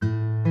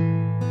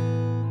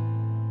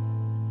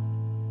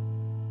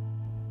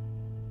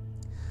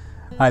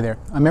Hi there,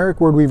 I'm Eric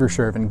Wordweaver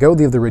Shervin,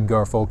 Goathe of the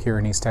Ridgar folk here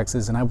in East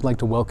Texas, and I would like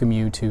to welcome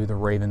you to The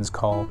Raven's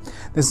Call.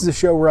 This is a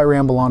show where I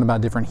ramble on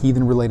about different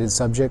heathen-related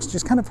subjects,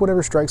 just kind of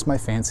whatever strikes my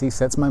fancy,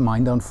 sets my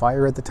mind on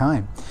fire at the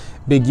time.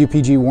 Big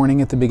UPG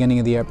warning at the beginning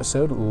of the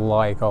episode,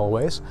 like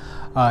always.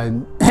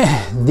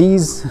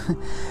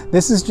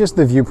 This is just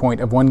the viewpoint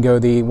of one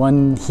Goathe,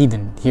 one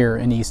heathen here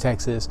in East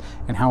Texas,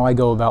 and how I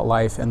go about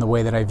life and the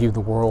way that I view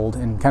the world,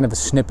 and kind of a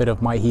snippet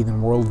of my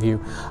heathen worldview.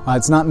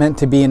 It's not meant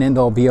to be an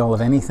end-all be-all of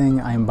anything.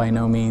 I am by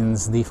no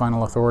means the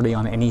final authority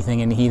on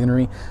anything in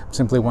heathenry. I'm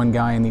simply one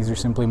guy, and these are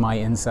simply my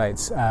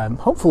insights.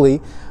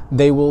 Hopefully,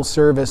 they will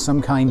serve as some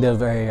kind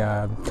of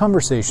a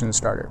conversation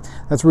starter.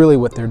 That's really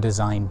what they're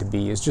designed to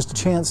be, is just a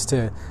chance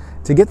to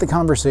get the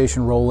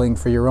conversation rolling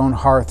for your own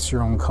hearths,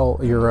 your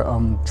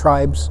own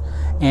tribes,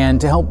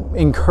 and to help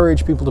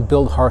encourage people to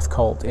build hearth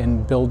cult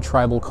and build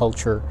tribal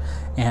culture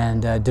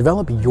and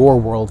develop your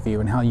worldview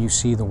and how you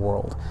see the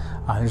world.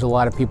 There's a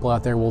lot of people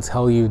out there who will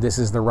tell you this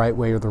is the right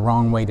way or the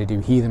wrong way to do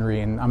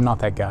heathenry, and I'm not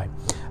that guy.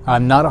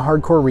 I'm not a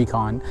hardcore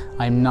recon.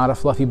 I'm not a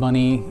fluffy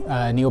bunny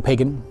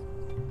neo-pagan.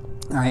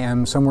 I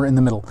am somewhere in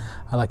the middle.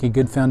 I like a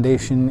good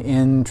foundation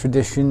in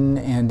tradition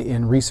and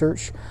in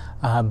research,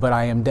 but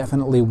I am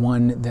definitely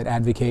one that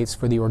advocates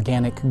for the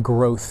organic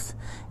growth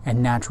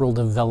and natural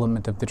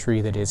development of the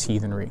tree that is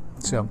heathenry.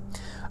 So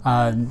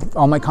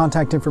all my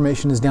contact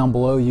information is down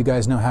below. You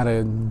guys know how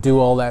to do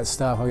all that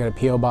stuff. I've got a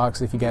P.O.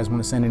 box if you guys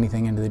want to send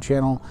anything into the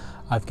channel.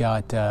 I've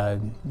got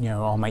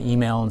all my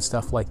email and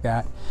stuff like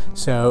that.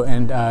 So,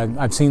 and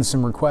I've seen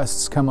some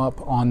requests come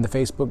up on the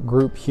Facebook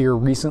group here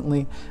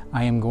recently.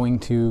 I am going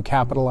to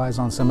capitalize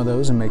on some of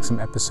those and make some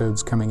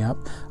episodes coming up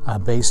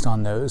based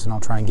on those, and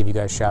I'll try and give you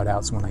guys shout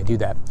outs when I do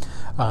that.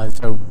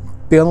 So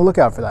be on the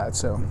lookout for that.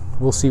 So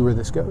we'll see where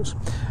this goes.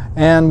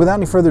 And without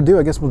any further ado,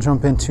 I guess we'll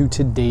jump into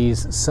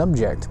today's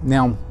subject.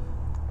 Now,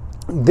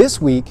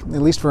 this week,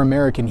 at least for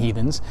American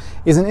heathens,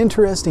 is an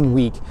interesting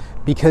week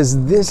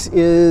because this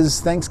is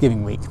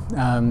Thanksgiving week.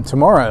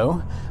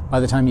 Tomorrow, by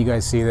the time you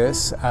guys see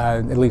this,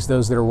 at least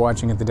those that are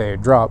watching it the day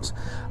it drops,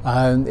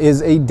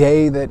 is a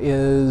day that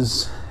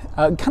is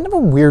kind of a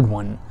weird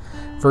one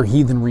for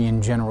heathenry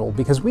in general,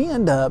 because we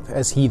end up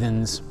as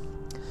heathens,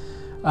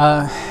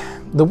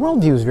 the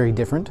worldview is very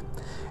different,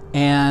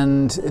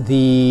 and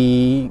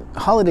the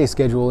holiday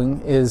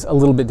scheduling is a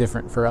little bit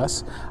different for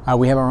us.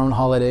 We have our own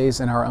holidays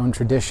and our own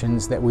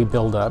traditions that we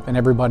build up, and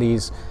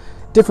everybody's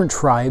different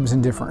tribes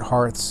and different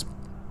hearths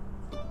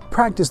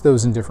practice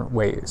those in different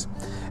ways.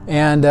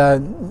 And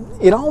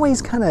it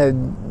always kind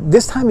of,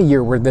 this time of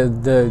year where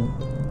the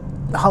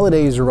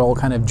holidays are all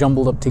kind of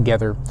jumbled up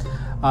together,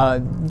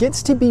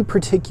 gets to be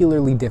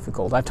particularly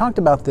difficult. I've talked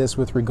about this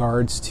with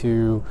regards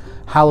to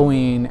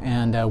Halloween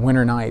and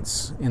Winter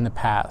Nights in the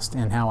past,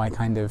 and how I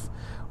kind of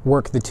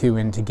work the two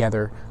in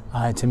together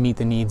to meet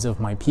the needs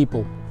of my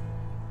people.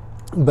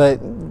 But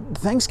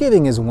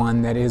Thanksgiving is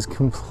one that is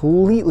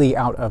completely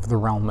out of the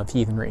realm of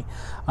heathenry.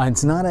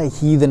 It's not a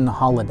heathen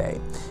holiday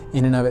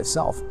in and of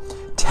itself.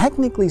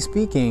 Technically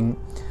speaking,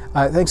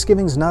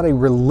 Thanksgiving is not a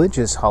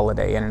religious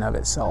holiday in and of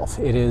itself.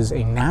 It is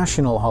a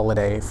national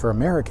holiday for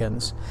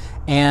Americans,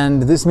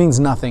 and this means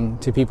nothing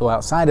to people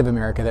outside of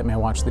America that may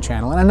watch the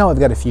channel. And I know I've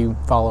got a few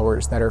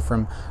followers that are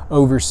from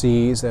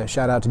overseas.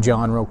 Shout out to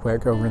John real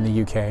quick over in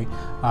the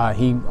UK.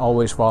 He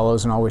always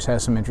follows and always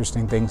has some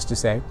interesting things to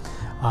say.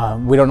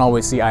 We don't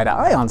always see eye to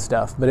eye on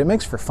stuff, but it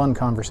makes for fun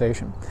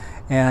conversation.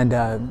 And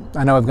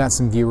I know I've got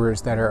some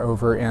viewers that are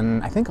over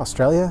in, I think,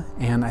 Australia,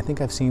 and I think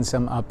I've seen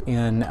some up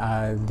in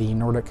the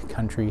Nordic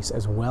countries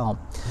as well.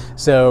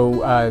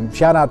 So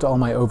shout out to all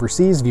my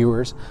overseas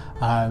viewers.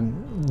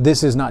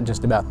 This is not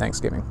just about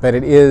Thanksgiving, but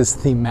it is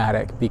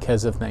thematic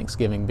because of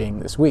Thanksgiving being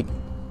this week.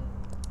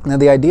 Now,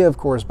 the idea, of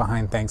course,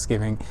 behind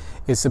Thanksgiving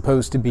is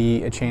supposed to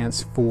be a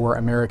chance for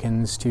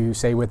Americans to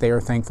say what they are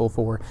thankful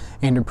for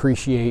and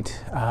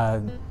appreciate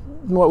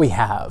what we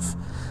have.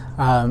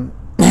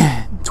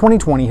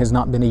 2020 has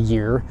not been a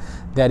year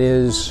that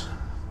is,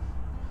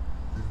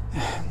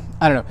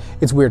 I don't know,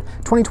 it's weird.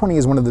 2020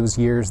 is one of those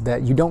years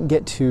that you don't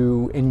get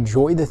to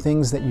enjoy the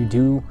things that you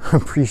do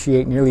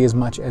appreciate nearly as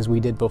much as we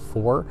did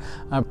before,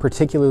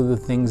 particularly the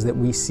things that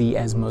we see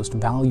as most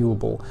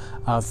valuable,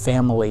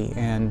 family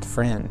and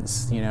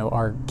friends,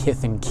 our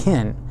kith and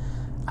kin,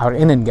 our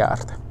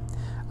innengard.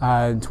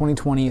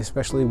 2020,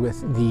 especially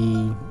with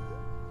the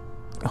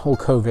whole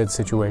COVID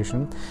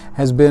situation,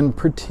 has been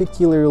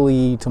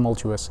particularly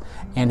tumultuous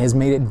and has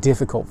made it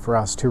difficult for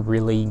us to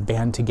really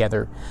band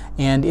together.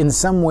 And in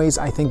some ways,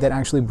 I think that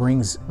actually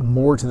brings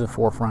more to the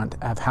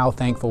forefront of how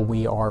thankful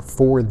we are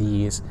for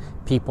these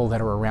people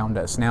that are around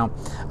us. Now,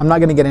 I'm not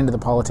going to get into the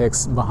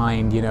politics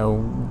behind,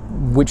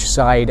 which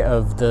side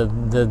of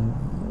the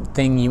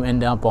thing you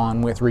end up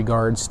on with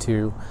regards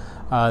to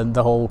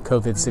the whole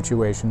COVID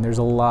situation. There's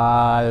a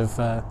lot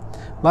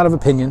of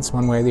opinions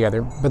one way or the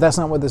other, but that's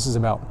not what this is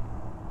about.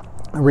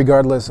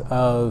 Regardless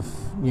of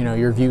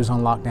your views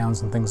on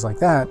lockdowns and things like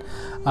that,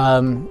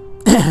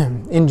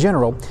 in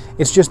general,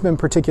 it's just been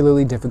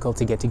particularly difficult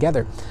to get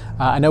together.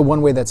 I know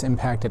one way that's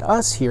impacted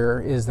us here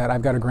is that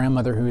I've got a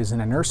grandmother who is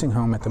in a nursing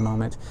home at the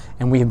moment,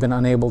 and we have been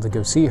unable to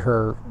go see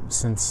her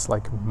since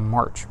like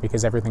March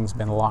because everything's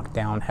been locked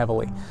down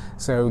heavily.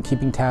 So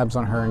keeping tabs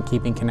on her and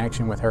keeping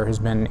connection with her has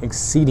been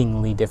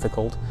exceedingly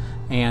difficult,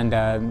 and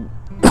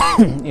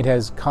it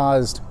has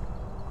caused...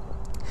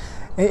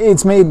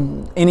 It's made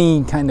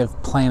any kind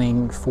of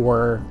planning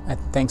for a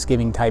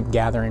Thanksgiving type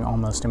gathering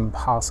almost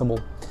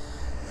impossible.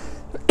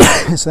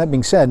 So that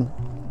being said,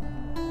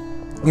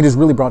 it has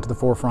really brought to the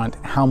forefront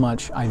how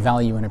much I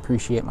value and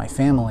appreciate my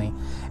family,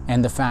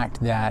 and the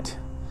fact that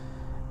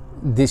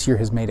this year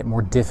has made it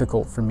more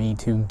difficult for me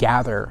to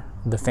gather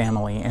the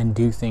family and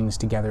do things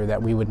together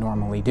that we would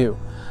normally do.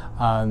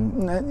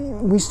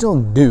 We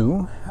still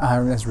do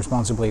as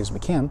responsibly as we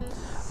can.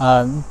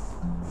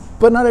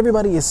 But not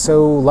everybody is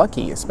so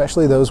lucky,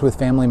 especially those with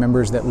family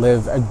members that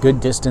live a good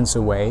distance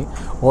away,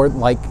 or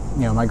like,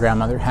 you know, my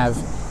grandmother, have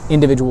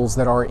individuals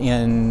that are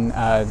in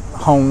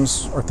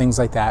homes or things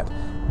like that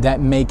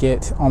that make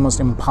it almost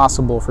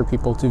impossible for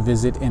people to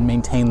visit and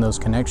maintain those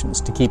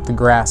connections, to keep the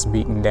grass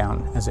beaten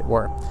down, as it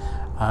were.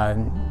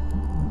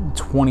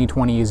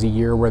 2020 is a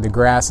year where the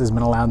grass has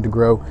been allowed to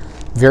grow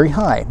very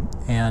high,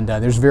 and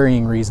there's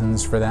varying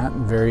reasons for that.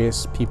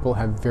 Various people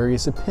have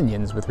various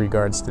opinions with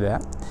regards to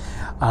that.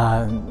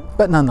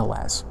 But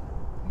nonetheless,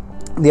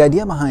 the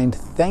idea behind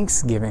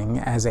Thanksgiving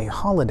as a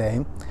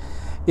holiday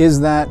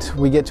is that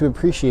we get to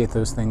appreciate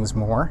those things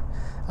more,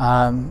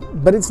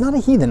 but it's not a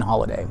heathen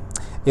holiday.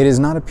 It does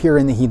not appear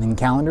in the heathen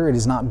calendar. It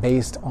is not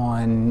based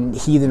on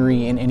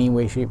heathenry in any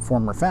way, shape,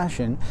 form, or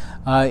fashion.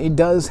 It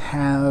does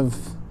have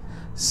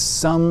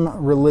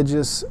some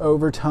religious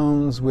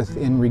overtones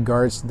in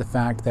regards to the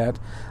fact that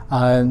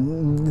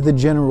the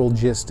general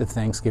gist of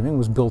Thanksgiving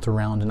was built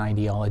around an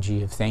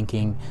ideology of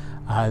thanking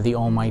the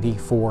Almighty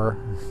for,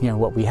 you know,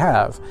 what we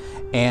have,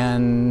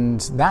 and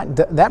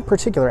that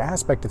particular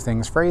aspect of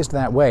things, phrased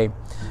that way,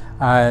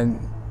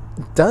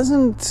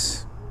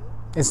 doesn't.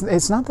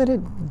 It's not that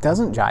it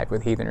doesn't jive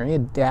with heathenry,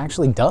 it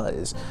actually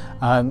does.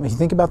 If you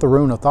think about the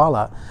rune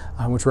Othala,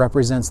 which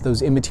represents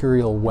those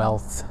immaterial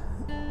wealth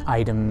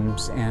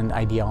items and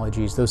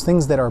ideologies, those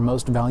things that are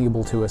most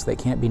valuable to us that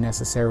can't be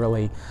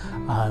necessarily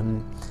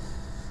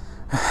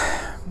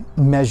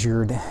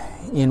measured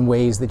in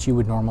ways that you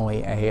would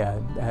normally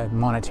a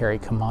monetary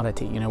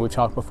commodity. You know, we've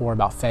talked before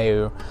about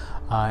Feu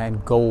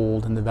and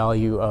gold and the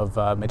value of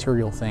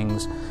material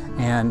things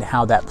and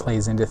how that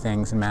plays into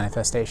things and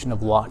manifestation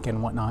of luck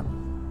and whatnot.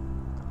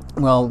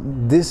 Well,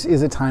 this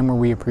is a time where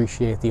we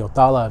appreciate the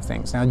Othala of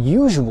things. Now,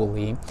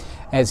 usually,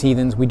 as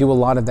heathens, we do a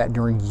lot of that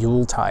during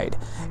Yuletide,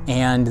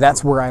 and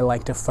that's where I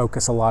like to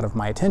focus a lot of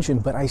my attention,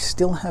 but I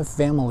still have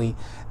family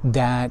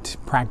that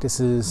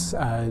practices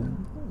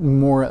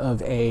more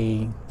of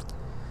a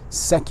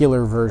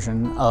secular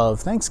version of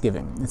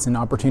Thanksgiving. It's an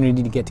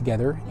opportunity to get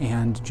together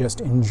and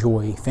just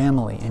enjoy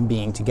family and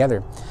being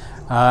together.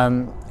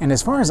 And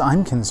as far as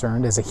I'm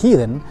concerned, as a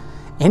heathen,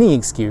 any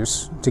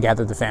excuse to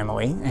gather the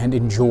family and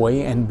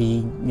enjoy and be,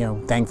 you know,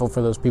 thankful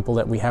for those people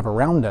that we have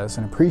around us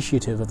and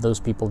appreciative of those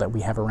people that we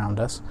have around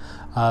us,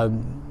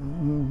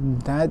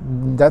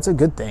 that's a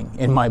good thing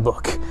in my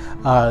book.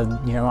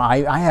 You know,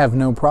 I have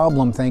no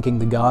problem thanking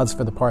the gods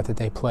for the part that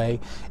they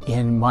play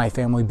in my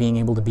family being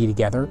able to be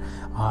together.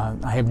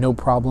 I have no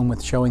problem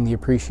with showing the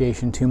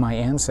appreciation to my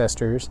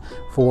ancestors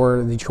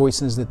for the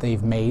choices that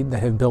they've made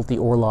that have built the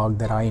orlog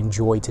that I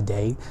enjoy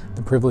today,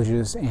 the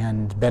privileges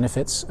and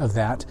benefits of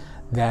that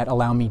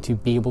allow me to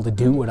be able to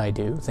do what I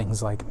do,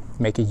 things like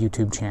make a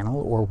YouTube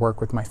channel or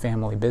work with my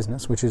family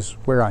business, which is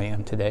where I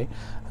am today.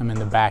 I'm in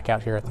the back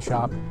out here at the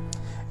shop.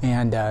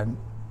 And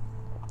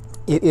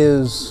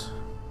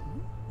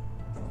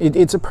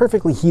it's a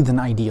perfectly heathen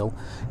ideal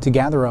to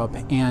gather up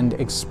and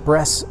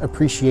express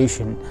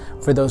appreciation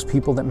for those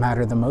people that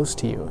matter the most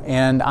to you.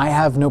 And I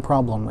have no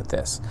problem with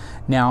this.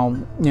 Now,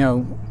 you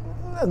know,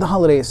 the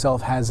holiday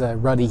itself has a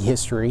ruddy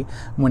history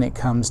when it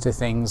comes to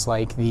things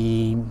like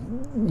the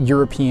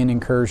European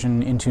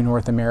incursion into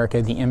North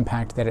America, the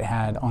impact that it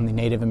had on the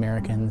Native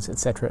Americans,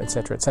 etc.,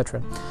 etc.,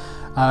 etc.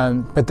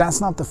 But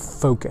that's not the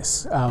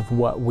focus of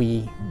what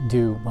we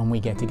do when we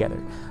get together.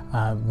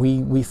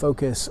 We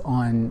focus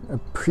on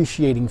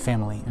appreciating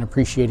family and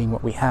appreciating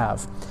what we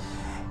have.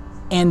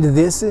 And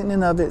this in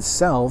and of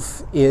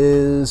itself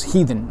is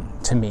heathen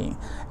to me.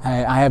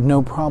 I have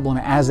no problem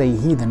as a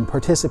heathen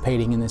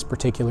participating in this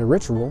particular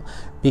ritual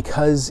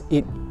because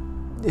it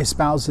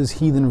espouses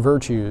heathen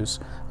virtues,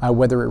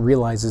 whether it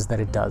realizes that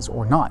it does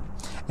or not.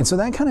 And so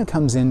that kind of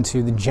comes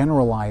into the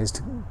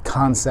generalized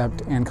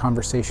concept and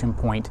conversation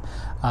point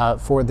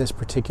for this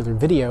particular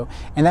video,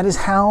 and that is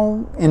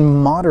how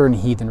in modern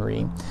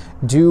heathenry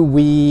do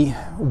we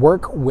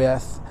work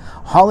with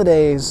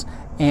holidays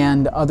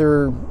and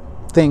other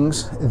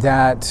things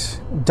that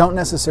don't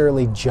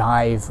necessarily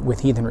jive with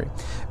heathenry.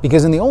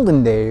 Because in the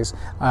olden days,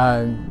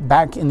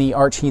 back in the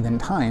arch-heathen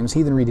times,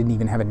 heathenry didn't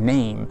even have a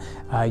name.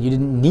 You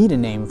didn't need a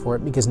name for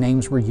it because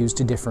names were used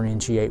to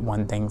differentiate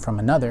one thing from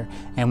another.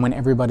 And when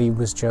everybody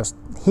was just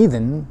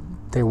heathen,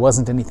 There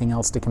wasn't anything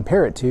else to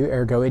compare it to,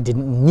 ergo it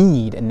didn't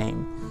need a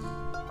name.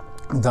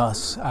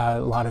 Thus, a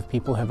lot of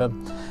people have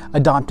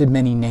adopted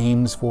many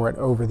names for it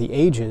over the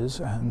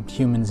ages.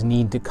 Humans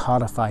need to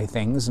codify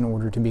things in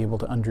order to be able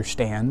to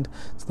understand.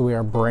 It's the way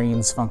our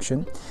brains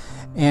function.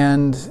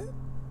 And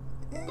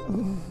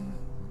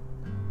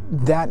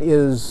that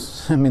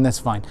is, I mean, that's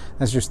fine.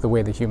 That's just the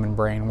way the human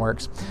brain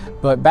works.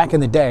 But back in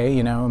the day,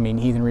 you know, I mean,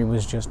 heathenry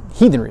was just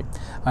heathenry.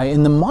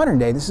 In the modern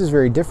day, this is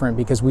very different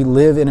because we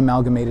live in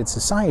amalgamated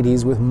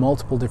societies with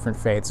multiple different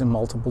faiths and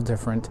multiple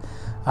different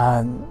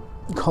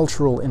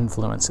cultural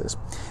influences.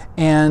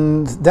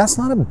 And that's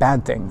not a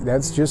bad thing.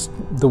 That's just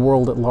the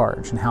world at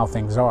large and how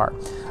things are.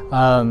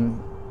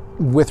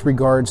 With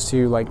regards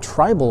to like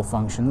tribal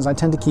functions, I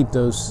tend to keep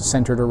those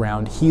centered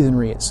around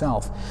heathenry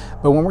itself.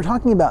 But when we're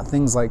talking about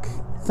things like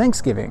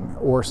Thanksgiving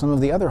or some of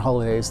the other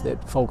holidays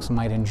that folks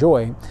might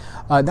enjoy,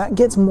 that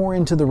gets more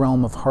into the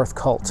realm of hearth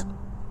cult.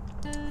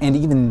 And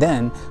even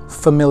then,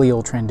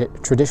 familial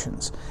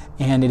traditions.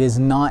 And it is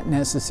not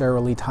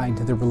necessarily tied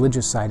to the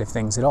religious side of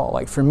things at all.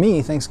 Like for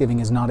me, Thanksgiving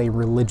is not a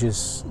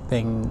religious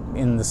thing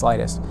in the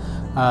slightest.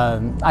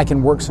 I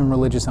can work some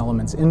religious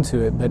elements into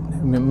it, but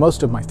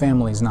most of my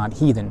family is not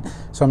heathen.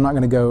 So I'm not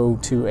going to go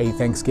to a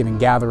Thanksgiving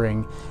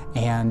gathering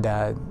and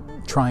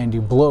try and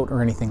do bloat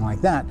or anything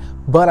like that,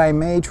 but I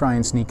may try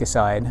and sneak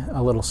aside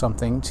a little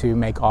something to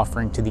make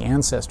offering to the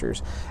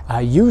ancestors.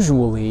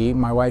 Usually,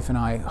 my wife and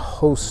I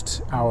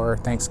host our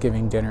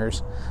Thanksgiving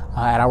dinners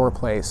at our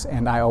place,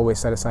 and I always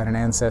set aside an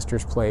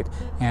ancestor's plate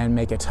and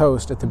make a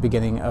toast at the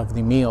beginning of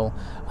the meal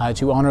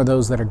to honor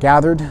those that are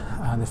gathered,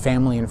 the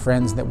family and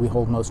friends that we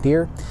hold most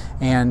dear,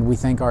 and we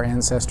thank our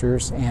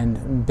ancestors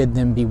and bid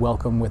them be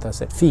welcome with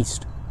us at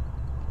feast.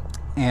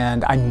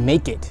 And I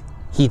make it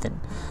heathen,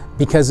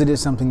 because it is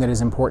something that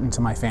is important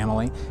to my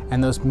family,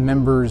 and those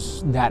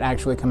members that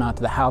actually come out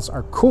to the house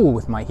are cool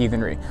with my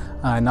heathenry.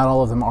 Not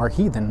all of them are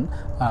heathen,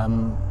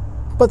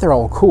 but they're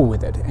all cool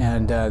with it,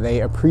 and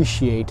they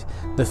appreciate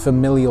the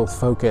familial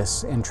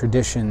focus and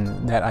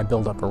tradition that I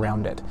build up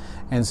around it.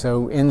 And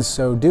so in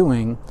so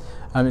doing,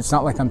 it's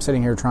not like I'm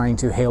sitting here trying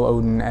to hail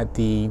Odin at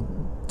the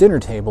dinner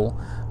table,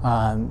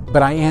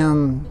 but I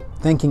am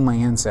thanking my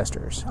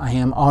ancestors. I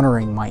am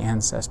honoring my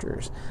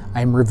ancestors.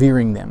 I am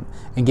revering them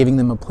and giving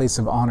them a place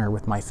of honor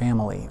with my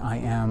family. I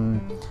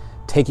am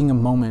taking a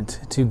moment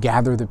to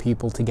gather the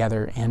people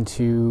together and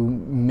to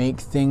make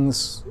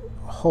things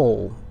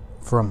whole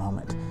for a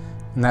moment.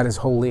 And that is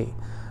holy.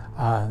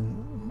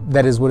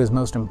 That is what is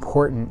most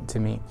important to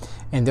me.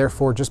 And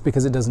therefore, just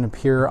because it doesn't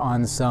appear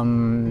on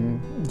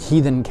some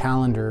heathen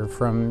calendar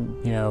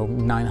from,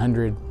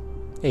 900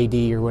 AD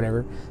or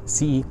whatever,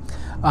 CE,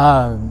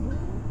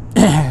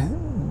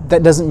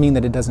 that doesn't mean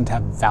that it doesn't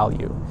have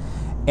value.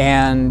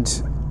 And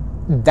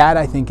that,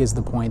 I think, is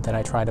the point that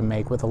I try to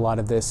make with a lot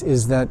of this,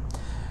 is that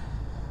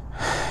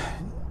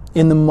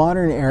in the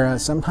modern era,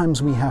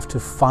 sometimes we have to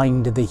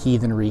find the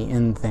heathenry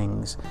in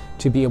things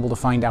to be able to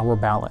find our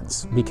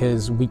balance,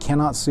 because we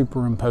cannot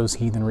superimpose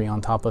heathenry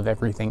on top of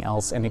everything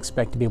else and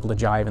expect to be able to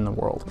jive in the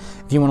world.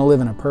 If you want to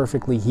live in a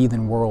perfectly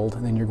heathen world,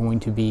 then you're going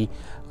to be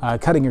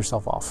cutting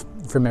yourself off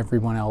from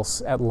everyone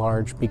else at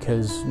large,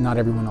 because not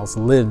everyone else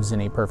lives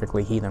in a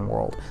perfectly heathen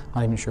world.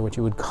 Not even sure what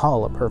you would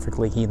call a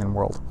perfectly heathen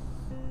world.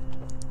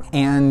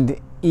 And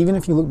even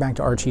if you look back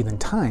to arch-heathen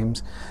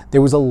times,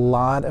 there was a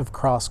lot of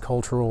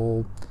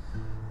cross-cultural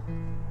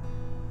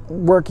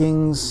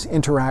workings,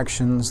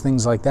 interactions,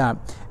 things like that.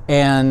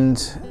 And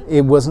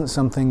it wasn't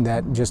something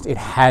that just it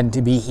had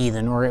to be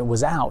heathen or it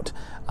was out.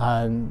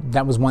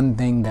 That was one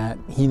thing that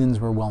heathens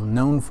were well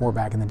known for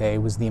back in the day,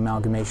 was the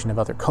amalgamation of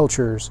other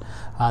cultures,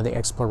 the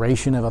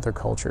exploration of other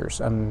cultures.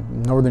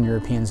 Northern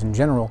Europeans in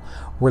general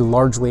were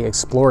largely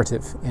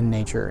explorative in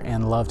nature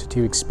and loved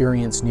to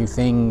experience new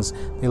things.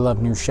 They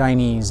loved new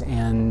shinies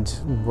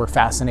and were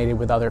fascinated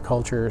with other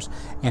cultures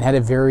and had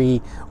a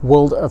very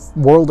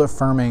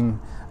world-affirming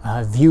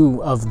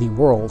view of the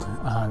world.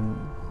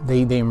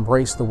 They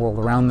embrace the world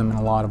around them in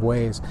a lot of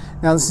ways.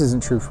 Now, this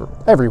isn't true for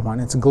everyone.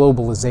 It's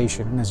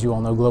globalization. And as you all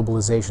know,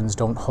 globalizations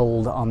don't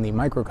hold on the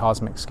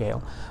microcosmic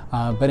scale.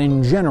 But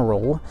in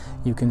general,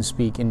 you can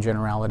speak in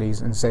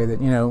generalities and say that,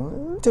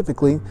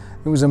 typically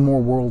it was a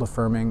more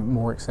world-affirming,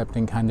 more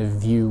accepting kind of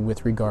view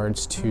with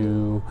regards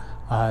to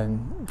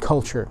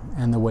culture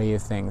and the way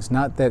of things.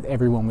 Not that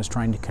everyone was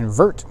trying to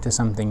convert to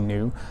something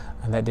new.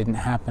 That didn't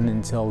happen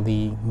until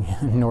the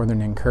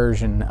northern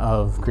incursion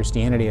of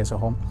Christianity as a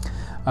whole.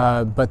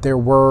 But there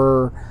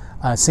were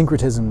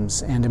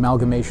syncretisms and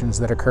amalgamations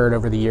that occurred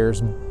over the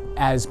years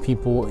as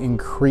people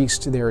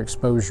increased their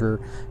exposure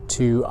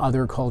to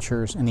other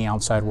cultures in the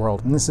outside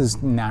world. And this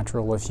is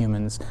natural of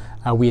humans.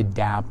 We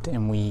adapt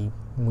and we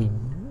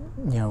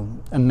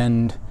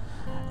amend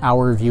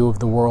our view of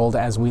the world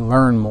as we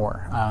learn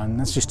more.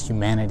 That's just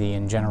humanity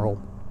in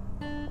general.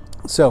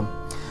 So,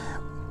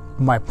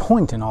 my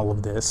point in all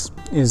of this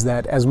is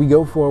that as we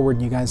go forward,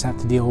 you guys have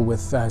to deal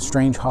with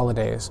strange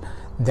holidays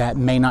that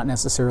may not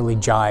necessarily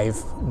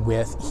jive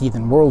with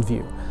heathen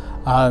worldview.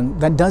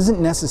 That doesn't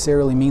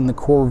necessarily mean the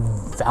core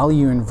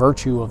value and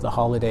virtue of the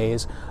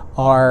holidays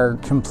are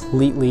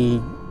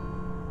completely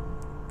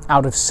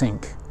out of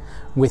sync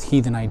with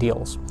heathen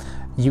ideals.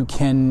 You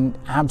can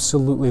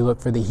absolutely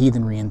look for the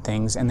heathenry in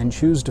things and then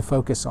choose to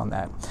focus on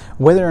that.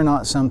 Whether or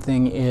not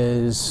something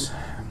is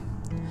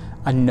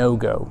a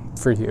no-go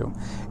for you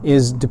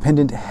is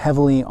dependent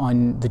heavily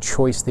on the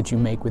choice that you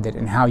make with it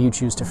and how you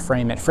choose to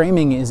frame it.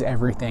 Framing is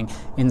everything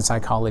in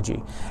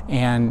psychology.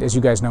 And as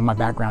you guys know, my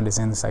background is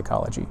in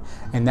psychology.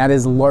 And that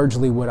is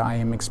largely what I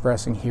am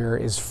expressing here,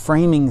 is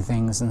framing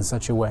things in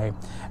such a way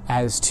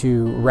as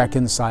to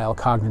reconcile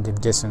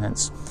cognitive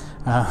dissonance.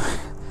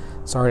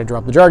 Sorry to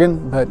drop the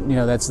jargon, but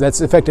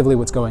that's effectively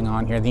what's going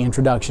on here. The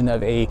introduction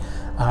of a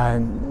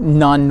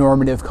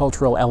non-normative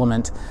cultural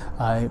element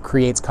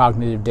creates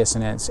cognitive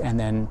dissonance, and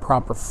then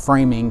proper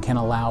framing can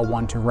allow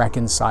one to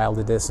reconcile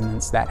the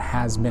dissonance that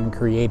has been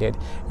created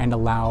and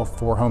allow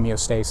for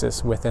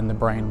homeostasis within the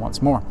brain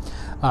once more.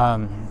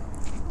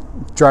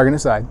 Jargon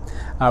aside,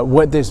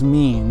 what this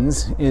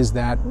means is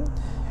that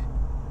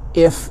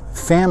if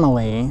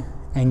family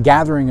and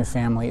gathering a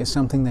family is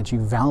something that you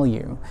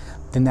value,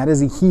 then that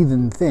is a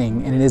heathen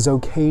thing, and it is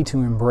okay to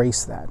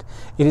embrace that.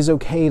 It is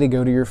okay to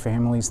go to your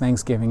family's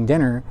Thanksgiving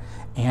dinner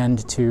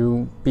and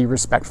to be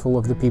respectful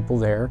of the people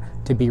there,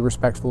 to be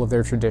respectful of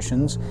their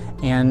traditions,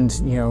 and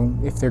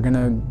if they're going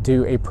to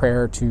do a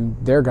prayer to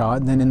their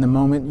God, then in the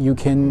moment you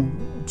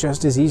can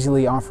just as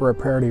easily offer a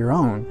prayer to your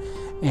own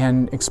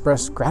and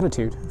express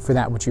gratitude for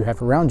that which you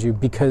have around you,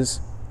 because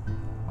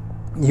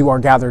you are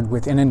gathered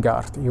with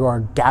Innengard, you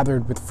are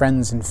gathered with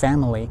friends and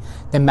family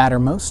that matter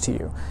most to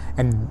you,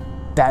 and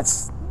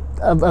that's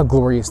a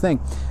glorious thing.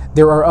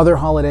 There are other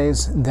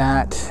holidays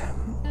that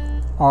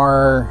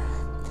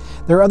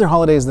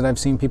I've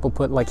seen people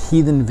put like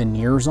heathen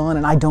veneers on,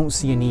 and I don't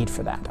see a need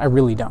for that. I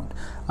really don't.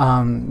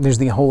 There's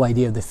the whole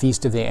idea of the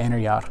Feast of the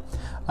Einherjar,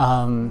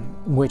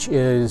 which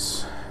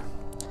is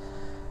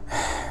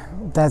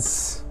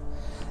that's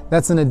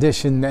an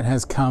addition that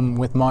has come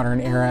with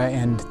modern era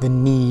and the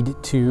need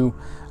to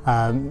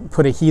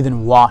put a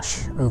heathen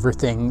wash over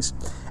things.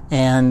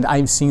 And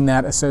I've seen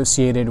that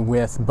associated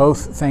with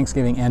both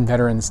Thanksgiving and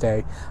Veterans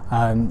Day,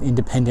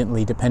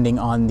 independently, depending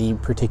on the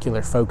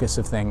particular focus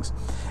of things.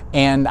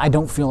 And I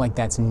don't feel like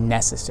that's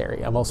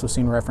necessary. I've also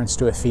seen reference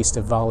to a Feast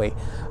of Vali.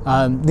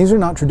 These are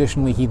not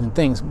traditionally heathen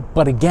things,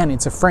 but again,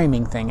 it's a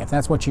framing thing. If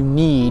that's what you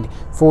need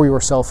for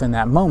yourself in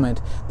that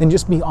moment, then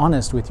just be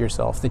honest with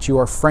yourself that you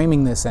are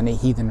framing this in a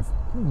heathen,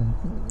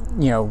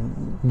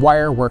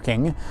 wire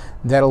working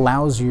that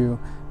allows you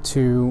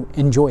to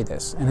enjoy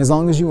this. And as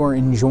long as you are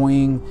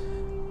enjoying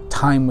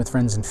time with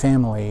friends and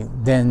family,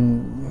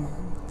 then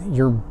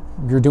you're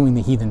doing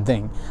the heathen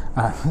thing.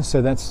 So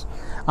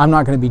I'm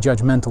not going to be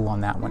judgmental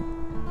on that one.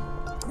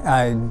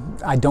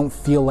 I don't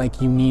feel like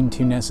you need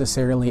to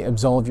necessarily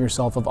absolve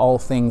yourself of all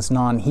things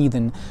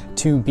non-heathen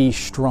to be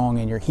strong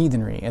in your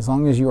heathenry. As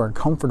long as you are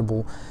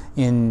comfortable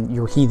in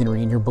your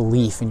heathenry, in your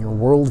belief, in your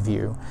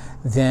worldview,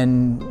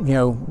 then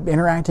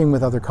interacting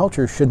with other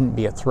cultures shouldn't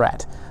be a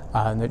threat.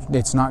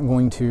 It's not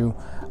going to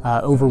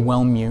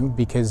overwhelm you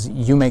because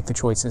you make the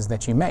choices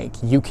that you make.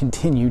 You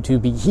continue to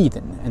be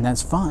heathen, and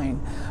that's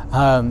fine.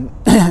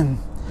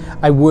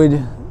 I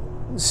would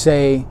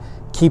say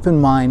keep in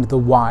mind the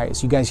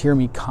whys. You guys hear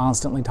me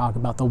constantly talk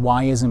about the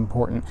why is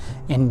important,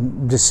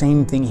 and the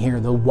same thing here.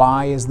 The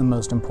why is the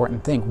most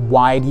important thing.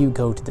 Why do you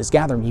go to this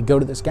gathering? You go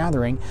to this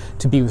gathering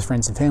to be with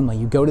friends and family.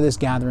 You go to this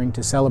gathering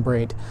to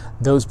celebrate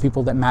those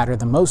people that matter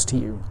the most to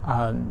you,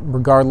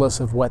 regardless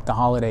of what the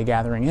holiday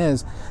gathering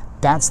is.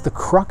 That's the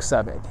crux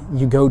of it.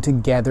 You go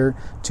together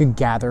to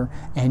gather,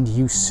 and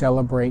you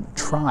celebrate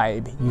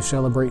tribe, you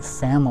celebrate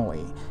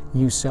family,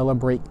 you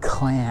celebrate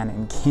clan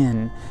and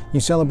kin, you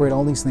celebrate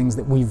all these things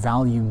that we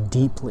value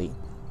deeply.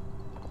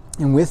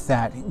 And with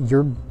that,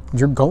 you're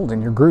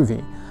golden, you're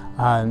groovy.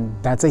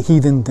 That's a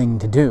heathen thing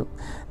to do.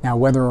 Now,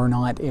 whether or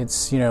not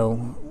it's,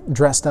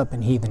 dressed up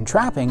in heathen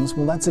trappings,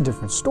 well, that's a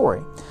different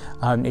story.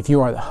 If you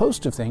are the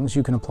host of things,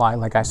 you can apply,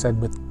 like I said,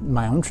 with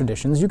my own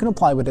traditions, you can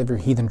apply whatever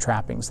heathen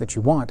trappings that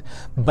you want.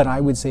 But I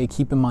would say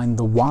keep in mind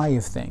the why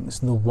of things.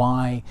 The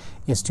why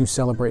is to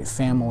celebrate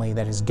family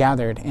that is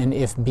gathered. And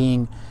if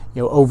being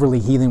overly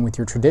heathen with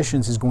your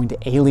traditions is going to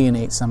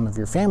alienate some of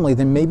your family,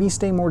 then maybe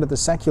stay more to the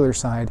secular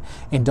side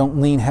and don't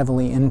lean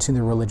heavily into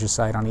the religious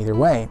side on either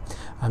way.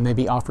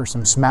 Maybe offer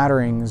some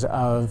smatterings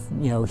of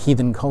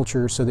heathen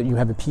culture so that you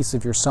have a piece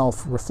of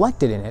yourself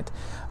reflected in it.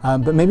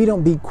 But maybe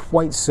don't be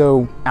quite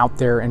so out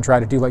there and try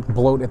to do like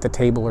bloat at the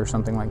table or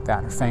something like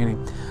that, or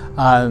feigning.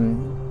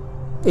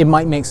 It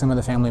might make some of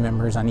the family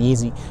members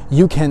uneasy.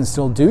 You can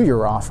still do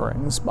your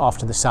offerings off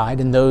to the side,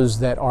 and those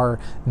that are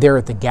there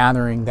at the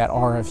gathering that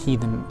are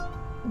heathen,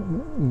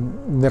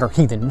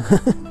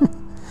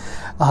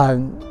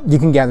 you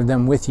can gather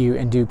them with you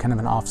and do kind of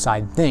an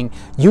offside thing.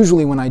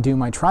 Usually when I do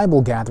my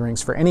tribal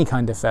gatherings for any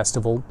kind of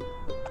festival,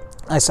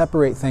 I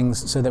separate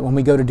things so that when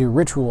we go to do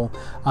ritual,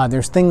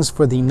 there's things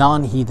for the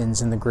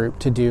non-heathens in the group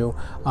to do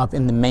up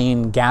in the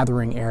main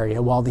gathering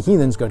area while the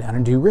heathens go down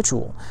and do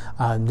ritual.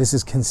 This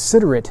is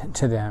considerate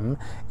to them.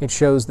 It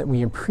shows that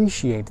we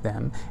appreciate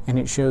them, and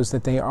it shows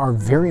that they are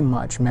very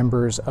much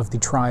members of the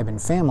tribe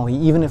and family,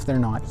 even if they're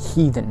not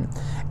heathen.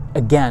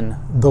 Again,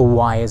 the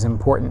why is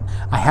important.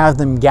 I have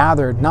them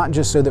gathered not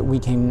just so that we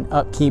can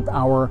upkeep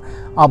our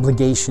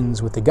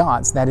obligations with the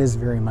gods. That is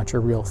very much a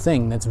real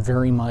thing. That's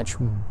very much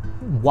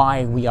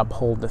why we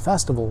uphold the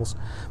festivals.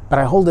 But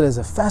I hold it as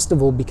a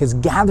festival because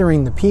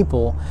gathering the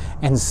people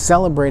and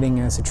celebrating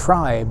as a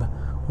tribe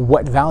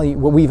what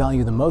we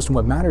value the most and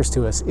what matters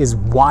to us is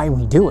why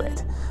we do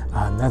it.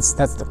 That's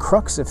the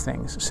crux of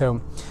things. So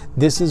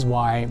this is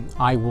why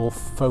I will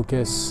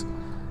focus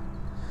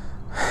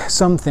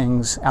some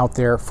things out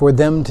there for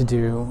them to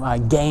do,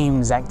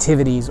 games,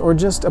 activities, or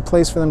just a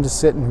place for them to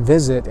sit and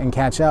visit and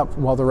catch up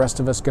while the rest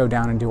of us go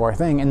down and do our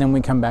thing, and then we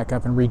come back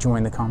up and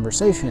rejoin the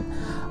conversation.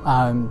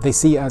 They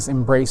see us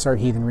embrace our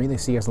heathenry, they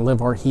see us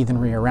live our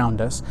heathenry around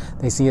us,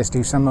 they see us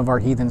do some of our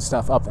heathen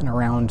stuff up and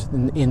around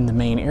in the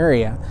main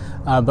area,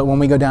 but when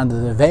we go down to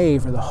the Vey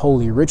for the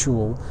holy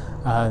ritual,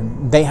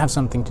 they have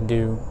something to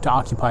do to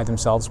occupy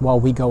themselves while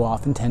we go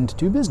off and tend to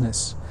do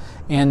business.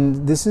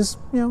 And this is,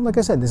 like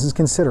I said, this is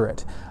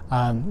considerate.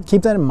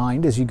 Keep that in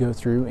mind as you go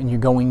through and you're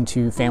going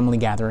to family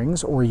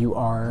gatherings or you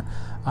are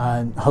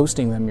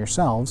hosting them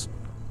yourselves.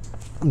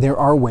 There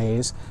are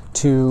ways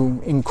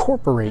to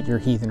incorporate your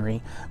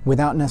heathenry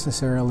without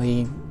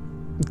necessarily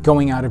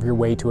going out of your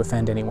way to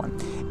offend anyone.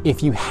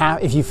 If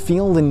you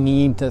feel the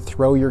need to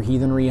throw your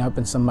heathenry up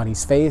in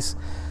somebody's face,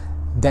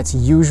 that's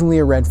usually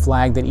a red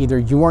flag that either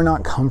you are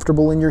not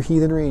comfortable in your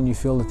heathenry and you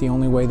feel that the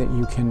only way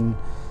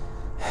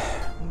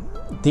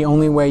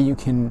you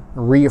can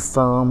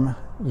reaffirm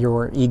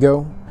your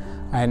ego,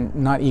 and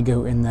not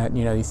ego in that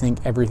you think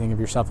everything of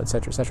yourself,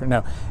 etc., etc.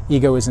 No,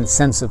 ego is in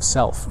sense of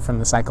self from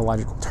the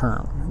psychological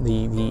term,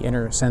 the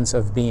inner sense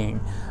of being,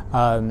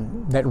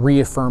 that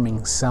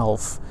reaffirming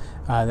self,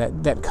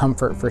 that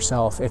comfort for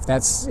self.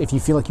 If you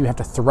feel like you have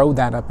to throw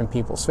that up in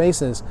people's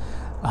faces,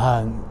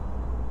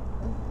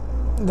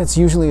 that's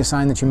usually a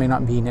sign that you may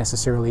not be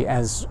necessarily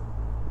as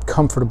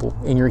comfortable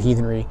in your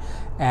heathenry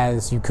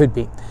as you could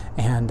be,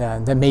 and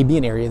that may be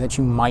an area that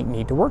you might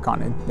need to work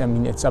on. I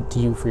mean, it's up to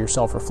you for your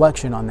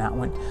self-reflection on that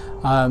one.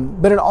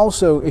 But it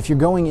also, if you're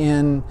going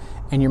in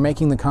and you're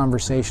making the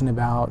conversation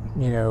about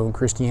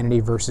Christianity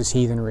versus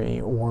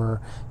heathenry,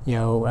 or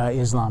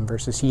Islam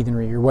versus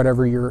heathenry, or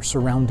whatever your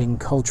surrounding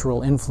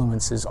cultural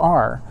influences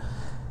are,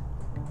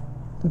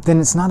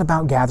 then it's not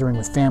about gathering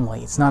with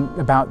family. It's not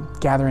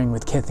about gathering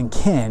with kith and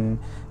kin.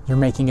 You're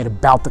making it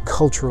about the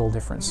cultural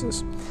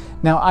differences.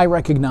 Now, I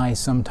recognize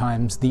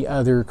sometimes the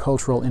other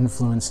cultural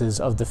influences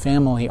of the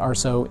family are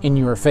so in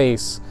your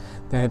face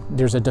that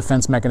there's a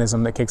defense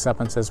mechanism that kicks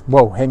up and says,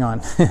 whoa, hang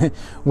on,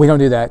 we don't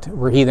do that,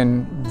 we're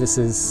heathen,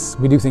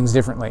 we do things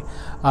differently.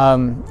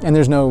 And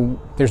there's no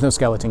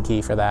skeleton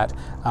key for that.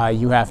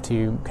 You have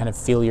to kind of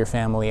feel your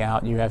family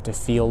out, you have to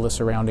feel the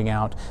surrounding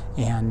out,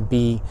 and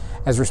be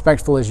as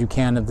respectful as you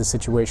can of the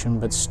situation,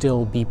 but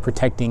still be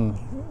protecting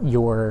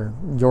your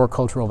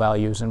cultural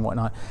values and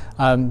whatnot.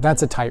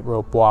 That's a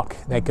tightrope walk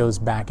that goes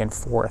back and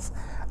forth.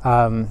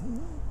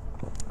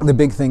 The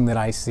big thing that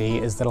I see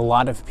is that a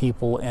lot of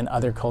people in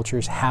other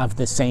cultures have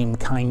the same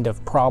kind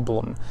of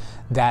problem,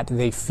 that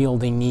they feel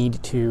they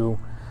need to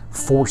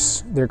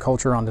force their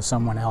culture onto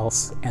someone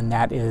else, and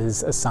that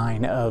is a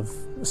sign of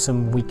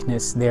some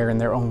weakness there in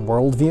their own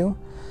worldview,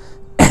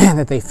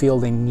 that they feel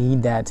they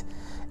need that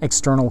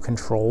external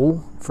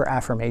control for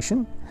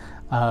affirmation.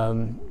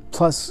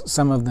 Plus,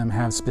 some of them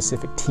have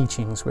specific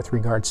teachings with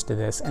regards to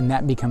this, and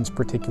that becomes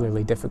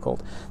particularly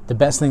difficult. The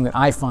best thing that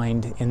I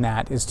find in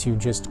that is to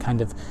just kind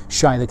of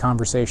shy the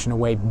conversation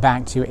away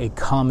back to a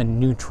common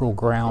neutral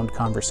ground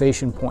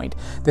conversation point,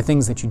 the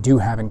things that you do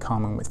have in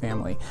common with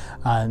family.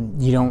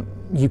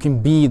 You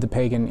can be the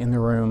pagan in the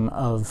room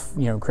of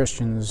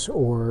Christians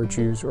or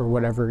Jews or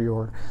whatever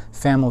your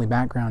family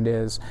background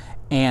is,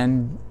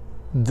 and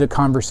the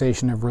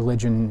conversation of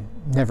religion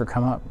never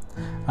come up.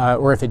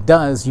 Or if it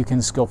does, you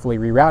can skillfully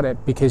reroute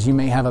it, because you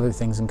may have other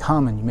things in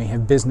common. You may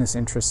have business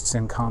interests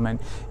in common.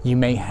 You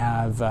may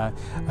have,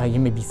 you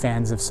may be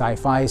fans of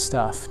sci-fi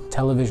stuff,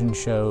 television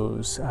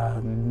shows,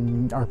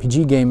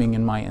 RPG gaming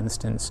in my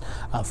instance,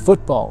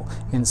 football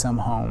in some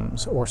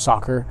homes, or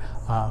soccer,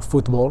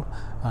 football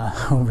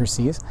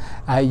overseas.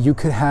 You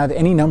could have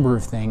any number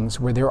of things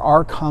where there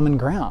are common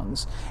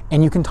grounds,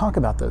 and you can talk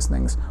about those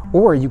things.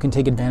 Or you can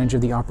take advantage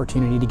of the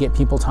opportunity to get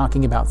people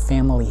talking about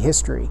family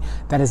history.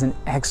 That is an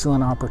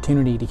excellent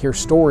opportunity to hear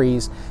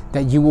stories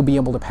that you will be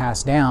able to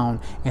pass down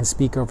and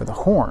speak over the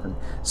horn.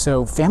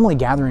 So family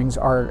gatherings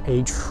are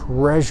a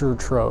treasure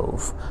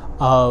trove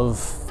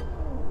of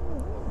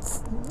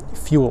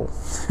fuel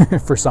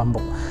for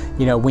Sumble.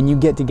 When you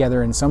get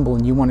together in Sumble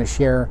and you want to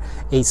share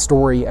a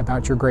story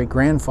about your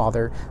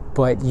great-grandfather,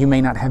 but you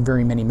may not have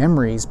very many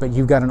memories, but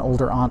you've got an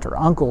older aunt or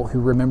uncle who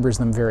remembers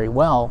them very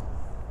well,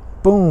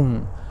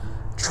 boom,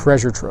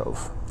 treasure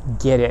trove.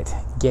 get it,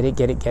 get it,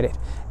 get it, get it,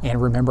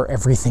 and remember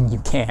everything you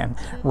can.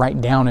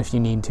 Write down if you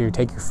need to.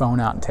 Take your phone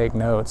out and take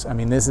notes. I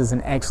mean, this is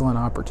an excellent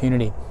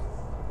opportunity.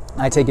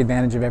 I take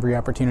advantage of every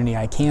opportunity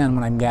I can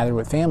when I'm gathered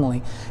with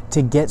family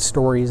to get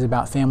stories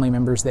about family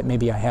members that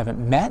maybe I haven't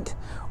met,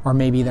 or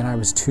maybe that I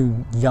was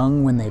too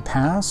young when they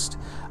passed.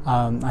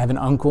 I have an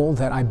uncle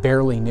that I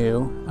barely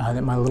knew,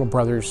 that my little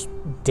brothers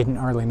didn't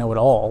hardly know at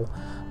all,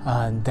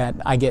 that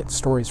I get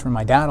stories from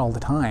my dad all the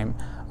time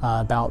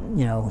about,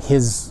 you know,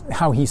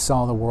 how he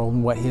saw the world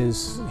and what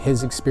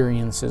his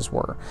experiences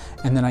were.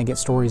 And then I get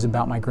stories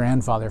about my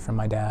grandfather from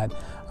my dad,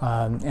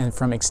 and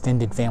from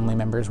extended family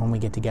members when we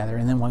get together.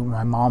 And then when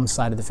my mom's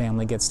side of the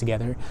family gets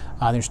together,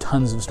 there's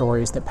tons of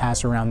stories that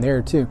pass around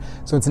there too.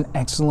 So it's an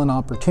excellent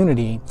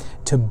opportunity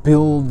to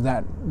build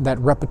that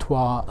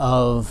repertoire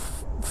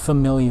of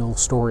familial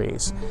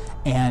stories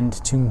and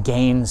to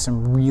gain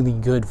some really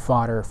good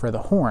fodder for the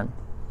horn,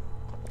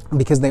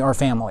 because they are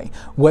family.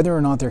 Whether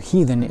or not they're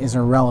heathen is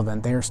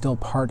irrelevant. They are still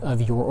part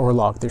of your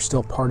orlog. They're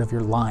still part of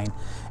your line.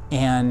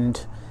 And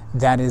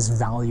that is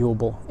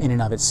valuable in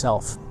and of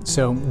itself.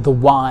 So the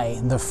why,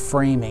 the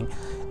framing,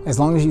 as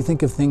long as you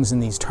think of things in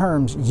these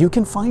terms, you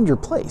can find your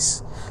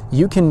place.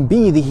 You can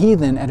be the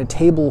heathen at a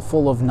table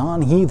full of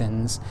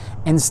non-heathens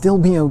and still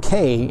be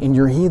okay in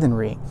your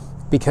heathenry,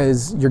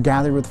 because you're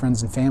gathered with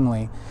friends and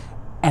family,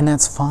 and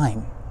that's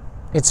fine.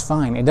 It's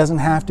fine. It doesn't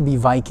have to be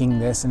Viking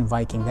this and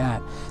Viking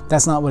that.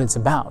 That's not what it's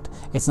about.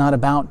 It's not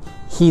about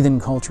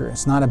heathen culture.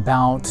 It's not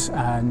about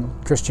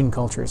Christian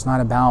culture. It's not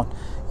about,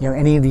 you know,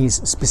 any of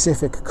these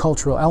specific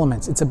cultural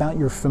elements. It's about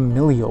your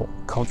familial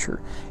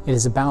culture. It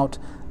is about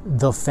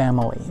the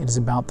family. It is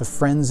about the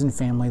friends and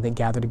family that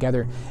gather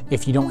together.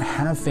 If you don't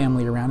have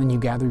family around and you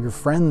gather your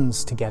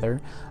friends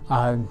together,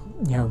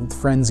 you know, the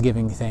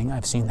Friendsgiving thing,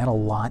 I've seen that a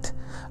lot.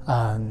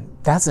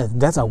 That's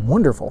a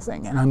wonderful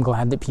thing, and I'm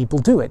glad that people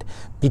do it,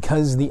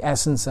 because the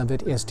essence of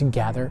it is to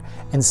gather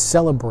and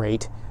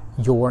celebrate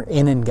your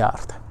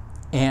innengard.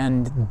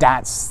 And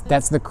that's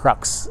the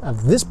crux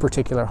of this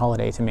particular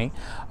holiday to me.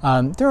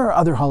 There are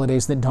other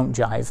holidays that don't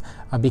jive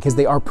because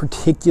they are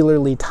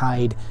particularly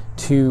tied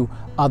to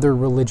other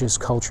religious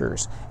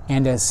cultures,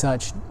 and as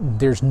such,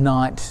 there's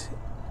not,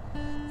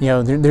 you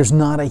know, there's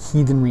not a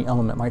heathenry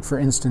element. Like, for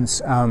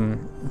instance, well,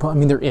 I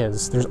mean,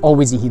 there's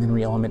always a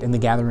heathenry element in the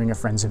gathering of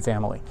friends and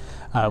family,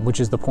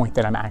 which is the point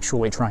that I'm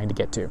actually trying to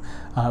get to.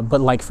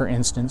 But like, for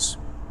instance,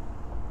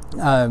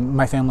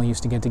 my family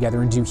used to get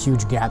together and do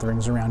huge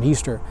gatherings around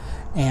Easter,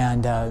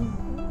 and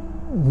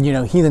you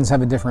know, heathens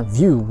have a different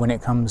view when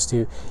it comes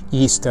to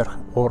Easter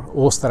or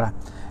Ostra,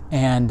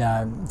 and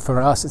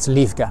for us it's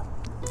Livka.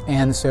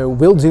 And so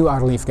we'll do our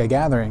Livka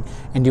gathering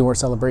and do our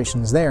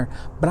celebrations there,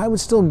 but I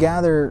would still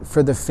gather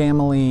for the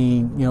family,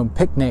 you know,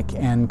 picnic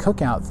and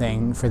cookout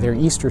thing for their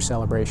Easter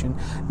celebration,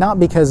 not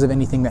because of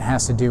anything that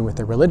has to do with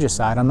the religious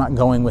side. I'm not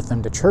going with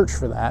them to church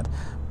for that,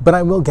 but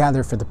I will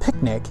gather for the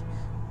picnic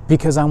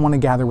because I want to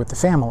gather with the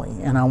family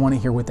and I want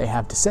to hear what they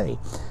have to say.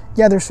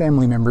 Yeah, there's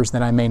family members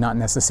that I may not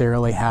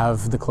necessarily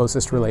have the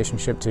closest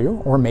relationship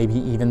to, or maybe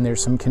even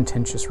there's some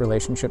contentious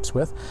relationships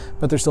with,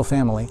 but they're still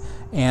family.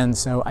 And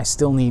so I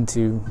still need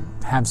to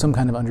have some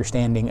kind of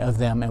understanding of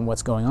them and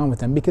what's going on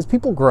with them, because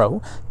people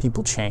grow,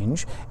 people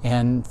change,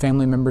 and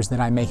family members that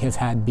I may have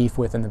had beef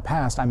with in the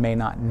past, I may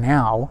not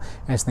now,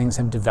 as things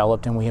have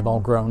developed and we have all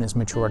grown as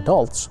mature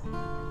adults.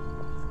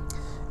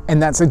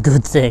 And that's a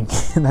good thing.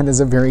 That is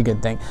a very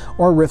good thing.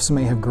 Or rifts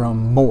may have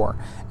grown more,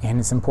 and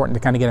it's important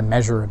to kind of get a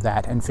measure of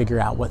that and figure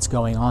out what's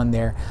going on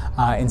there,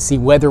 and see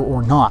whether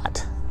or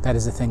not that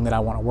is a thing that I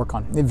want to work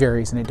on. It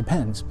varies and it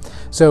depends.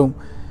 So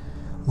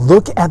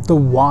look at the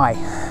why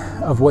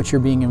of what you're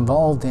being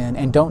involved in,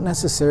 and don't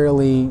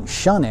necessarily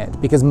shun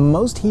it, because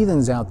most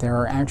heathens out there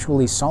are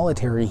actually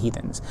solitary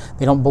heathens.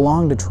 They don't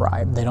belong to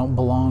tribe. They don't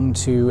belong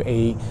to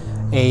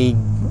a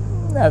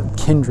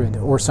kindred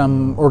or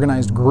some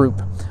organized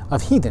group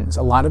of heathens.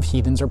 A lot of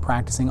heathens are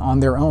practicing on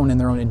their own in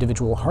their own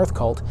individual hearth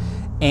cult,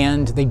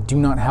 and they do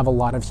not have a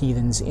lot of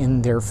heathens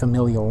in their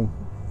familial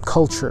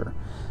culture,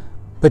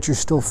 but you're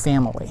still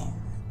family.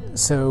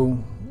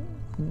 So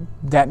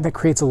that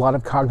creates a lot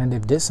of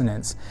cognitive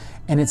dissonance,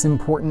 and it's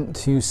important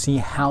to see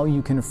how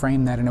you can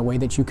frame that in a way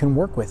that you can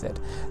work with it,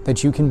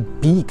 that you can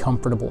be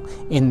comfortable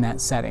in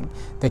that setting,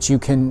 that you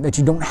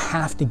don't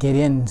have to get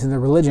into the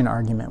religion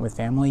argument with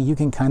family. You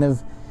can kind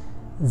of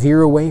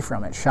veer away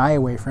from it, shy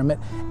away from it,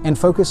 and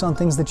focus on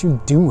things that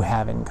you do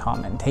have in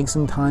common. Take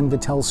some time to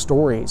tell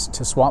stories,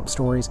 to swap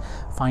stories,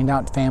 find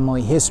out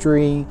family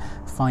history,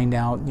 find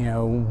out,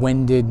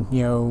 when did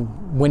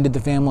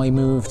the family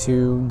move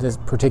to this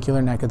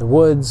particular neck of the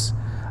woods?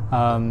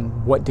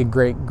 What did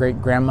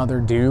great-great-grandmother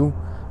do?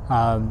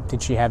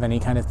 Did she have any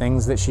kind of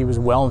things that she was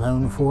well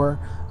known for?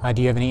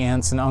 Do you have any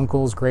aunts and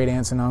uncles, great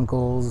aunts and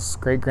uncles,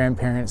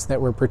 great-grandparents that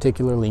were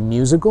particularly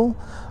musical?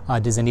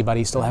 Does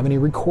anybody still have any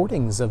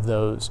recordings of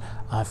those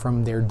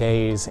from their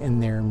days in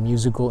their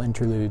musical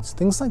interludes?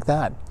 Things like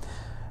that.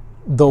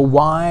 The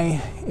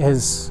why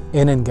is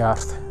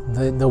innengarth.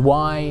 The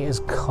why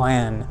is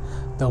clan.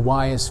 The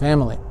why is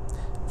family,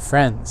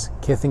 friends,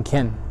 kith and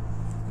kin.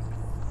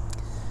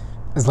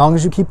 As long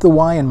as you keep the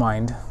why in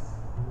mind,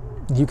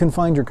 you can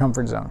find your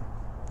comfort zone.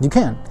 You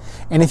can.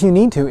 And if you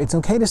need to, it's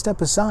okay to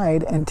step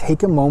aside and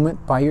take a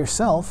moment by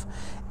yourself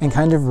and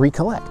kind of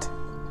recollect.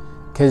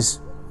 Because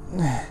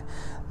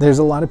there's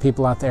a lot of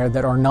people out there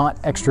that are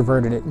not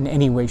extroverted in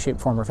any way, shape,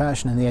 form, or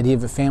fashion, and the idea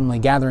of a family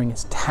gathering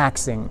is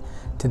taxing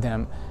to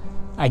them.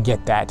 I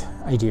get that.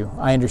 I do.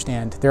 I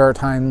understand. There are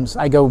times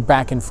I go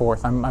back and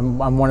forth.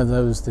 I'm one of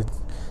those that,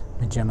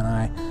 I'm a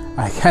Gemini.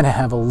 I kind of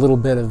have a little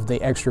bit of the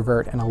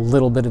extrovert and a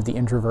little bit of the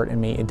introvert in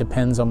me. It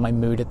depends on my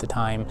mood at the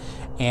time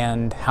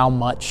and how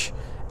much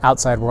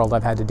outside world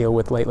I've had to deal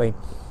with lately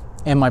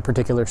and my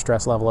particular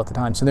stress level at the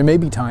time. So there may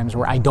be times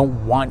where I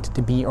don't want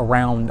to be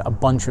around a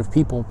bunch of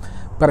people,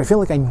 but I feel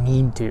like I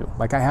need to.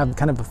 Like I have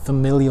kind of a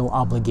familial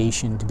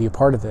obligation to be a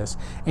part of this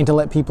and to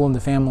let people in the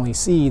family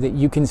see that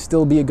you can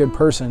still be a good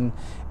person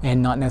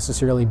and not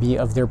necessarily be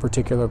of their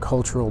particular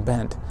cultural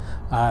bent.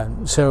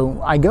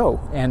 So I go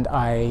and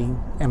I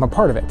am a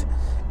part of it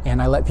and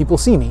I let people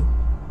see me.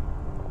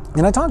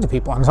 And I talk to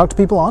people. I talk to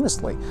people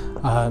honestly.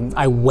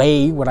 I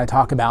weigh what I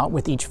talk about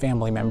with each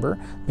family member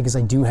because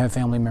I do have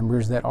family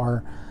members that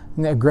are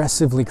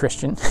aggressively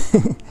Christian.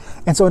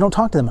 And so I don't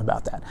talk to them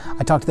about that.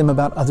 I talk to them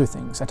about other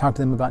things. I talk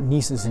to them about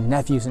nieces and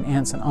nephews and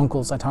aunts and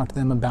uncles. I talk to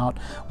them about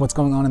what's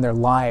going on in their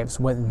lives,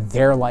 what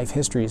their life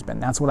history has been.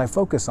 That's what I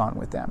focus on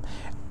with them.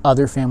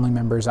 Other family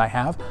members I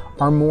have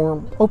are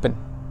more open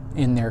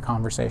in their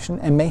conversation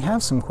and may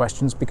have some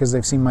questions because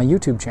they've seen my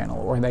YouTube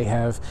channel or they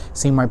have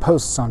seen my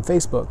posts on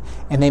Facebook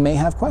and they may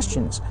have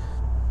questions.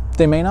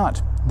 They may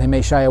not. They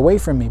may shy away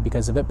from me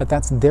because of it, but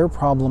that's their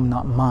problem,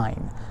 not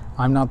mine.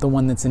 I'm not the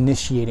one that's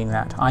initiating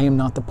that. I am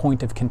not the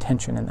point of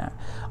contention in that.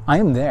 I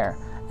am there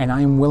and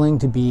I am willing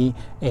to be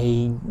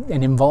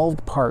an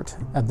involved part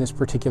of this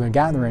particular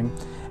gathering,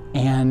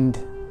 and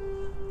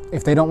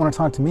if they don't want to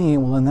talk to me,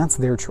 well then that's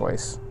their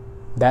choice.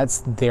 That's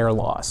their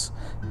loss,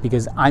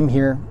 because I'm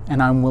here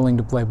and I'm willing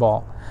to play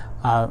ball.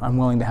 I'm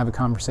willing to have a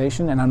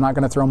conversation, and I'm not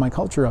going to throw my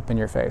culture up in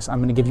your face. I'm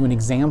going to give you an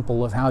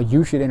example of how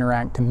you should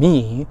interact to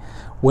me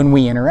when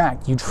we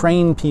interact. You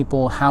train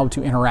people how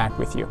to interact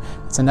with you.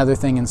 It's another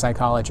thing in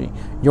psychology.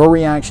 Your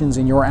reactions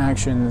and your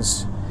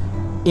actions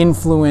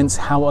influence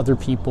how other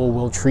people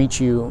will treat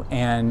you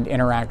and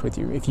interact with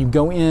you. If you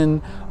go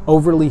in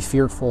overly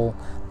fearful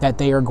that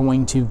they are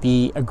going to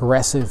be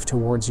aggressive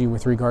towards you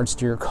with regards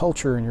to your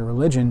culture and your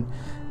religion,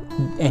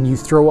 and you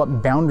throw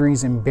up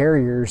boundaries and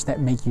barriers that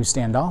make you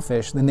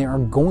standoffish, then they are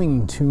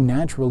going to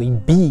naturally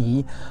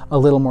be a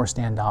little more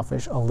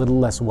standoffish, a little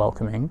less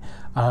welcoming,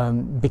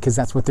 because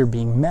that's what they're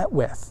being met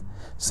with.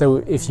 So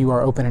if you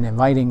are open and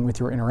inviting with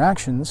your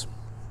interactions,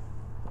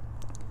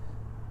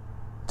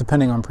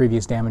 depending on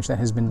previous damage that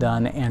has been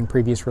done and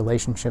previous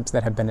relationships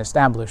that have been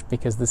established,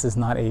 because this is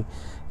not a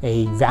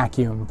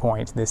vacuum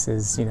point. This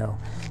is,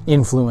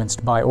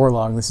 influenced by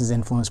Orlog. This is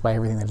influenced by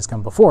everything that has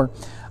come before.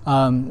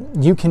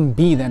 You can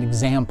be that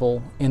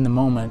example in the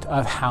moment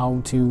of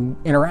how to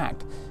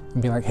interact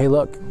and be like, hey,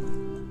 look,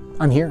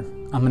 I'm here.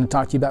 I'm going to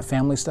talk to you about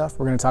family stuff.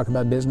 We're going to talk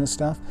about business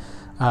stuff.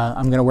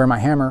 I'm going to wear my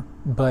hammer,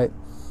 but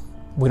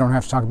we don't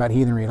have to talk about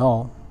heathenry at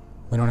all.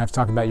 We don't have to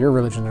talk about your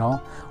religion at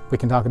all. We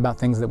can talk about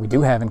things that we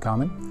do have in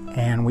common,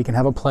 and we can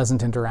have a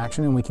pleasant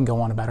interaction, and we can go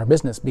on about our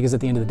business, because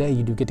at the end of the day,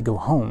 you do get to go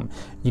home.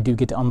 You do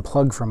get to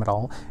unplug from it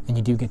all, and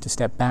you do get to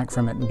step back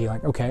from it and be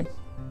like, okay,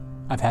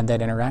 I've had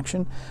that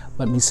interaction.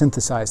 Let me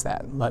synthesize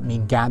that. Let me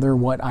gather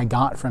what I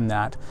got from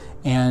that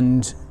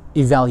and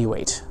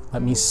evaluate.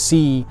 Let me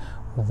see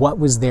what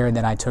was there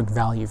that I took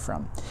value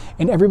from.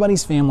 And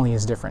everybody's family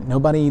is different.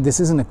 This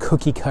isn't a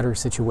cookie cutter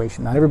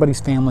situation. Not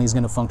everybody's family is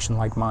going to function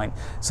like mine.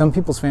 Some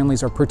people's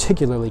families are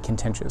particularly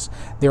contentious.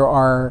 There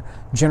are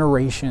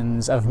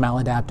generations of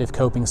maladaptive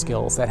coping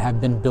skills that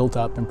have been built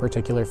up in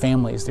particular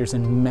families. There's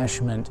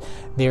enmeshment.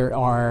 There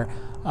are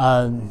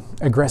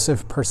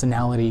aggressive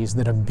personalities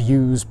that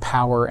abuse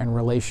power and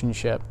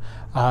relationship.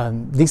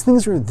 These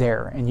things are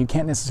there, and you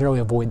can't necessarily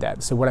avoid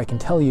that. So what I can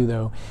tell you,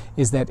 though,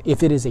 is that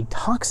if it is a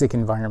toxic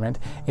environment,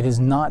 it is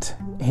not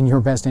in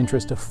your best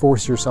interest to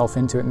force yourself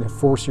into it and to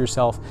force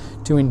yourself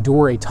to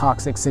endure a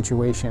toxic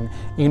situation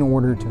in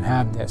order to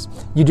have this.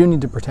 You do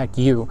need to protect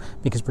you,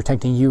 because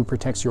protecting you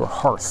protects your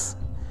hearth.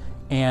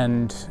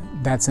 And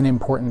that's an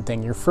important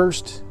thing. Your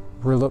first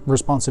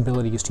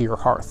responsibility is to your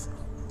hearth.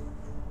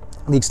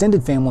 The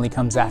extended family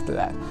comes after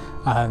that,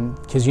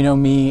 because you know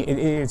me,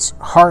 it's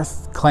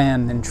hearth,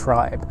 clan, and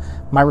tribe.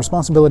 My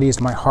responsibility is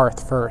to my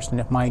hearth first,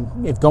 and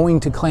if going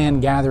to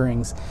clan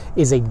gatherings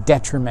is a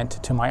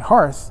detriment to my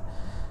hearth,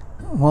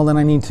 well, then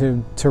I need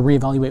to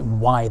reevaluate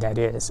why that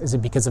is. Is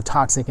it because of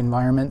toxic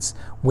environments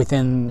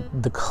within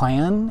the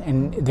clan,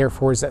 and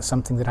therefore is that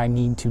something that I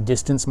need to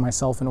distance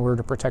myself in order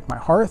to protect my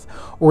hearth,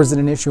 or is it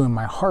an issue in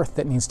my hearth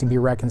that needs to be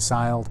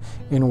reconciled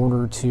in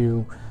order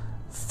to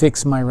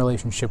fix my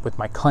relationship with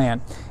my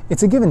clan?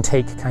 It's a give and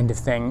take kind of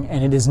thing,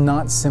 and it is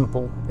not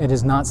simple. It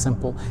is not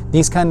simple.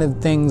 These kind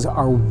of things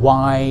are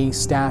why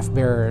staff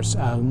bearers,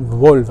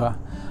 Volva,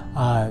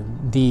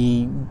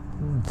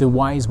 The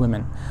wise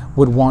women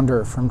would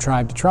wander from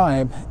tribe to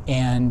tribe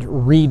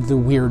and read the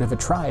weird of a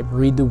tribe,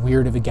 read the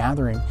weird of a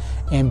gathering,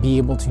 and be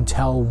able to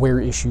tell where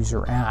issues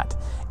are at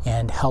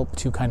and help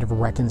to kind of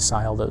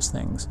reconcile those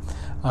things.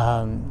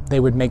 They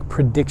would make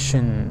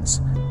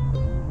predictions.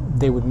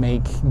 They would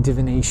make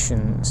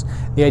divinations.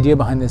 The idea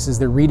behind this is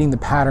they're reading the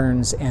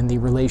patterns and the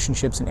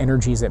relationships and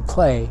energies at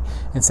play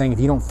and saying, if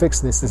you don't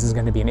fix this, this is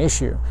going to be an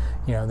issue.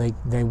 You know,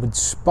 they would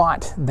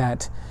spot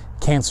that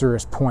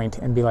cancerous point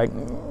and be like,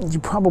 you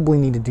probably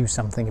need to do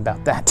something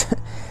about that.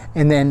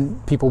 And then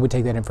people would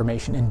take that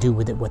information and do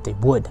with it what they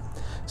would.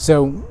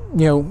 So,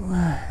 you know,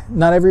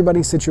 not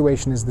everybody's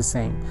situation is the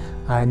same.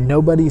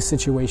 Nobody's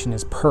situation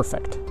is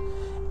perfect.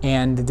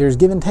 And there's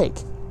give and take.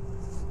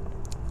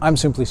 I'm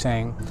simply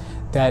saying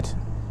that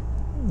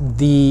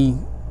the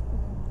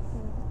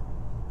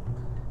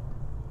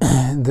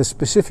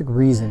specific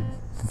reason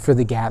for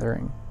the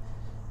gathering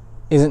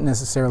isn't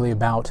necessarily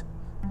about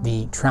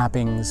the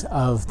trappings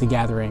of the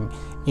gathering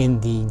in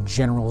the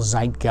general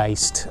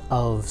zeitgeist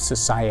of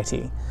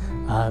society.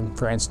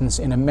 For instance,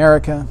 in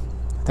America,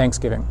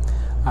 Thanksgiving.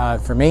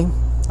 For me,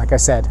 like I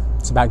said,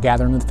 it's about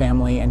gathering with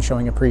family and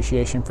showing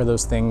appreciation for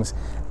those things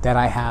that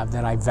I have,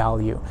 that I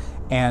value.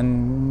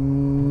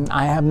 And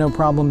I have no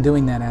problem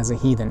doing that as a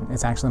heathen.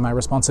 It's actually my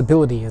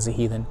responsibility as a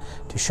heathen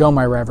to show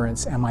my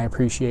reverence and my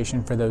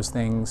appreciation for those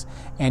things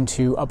and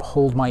to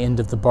uphold my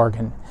end of the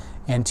bargain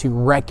and to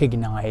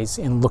recognize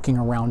in looking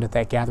around at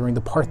that gathering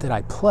the part that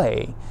I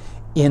play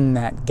in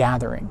that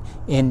gathering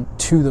and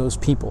to those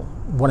people,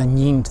 what I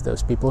mean to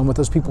those people and what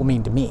those people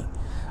mean to me.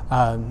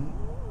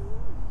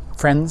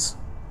 Friends,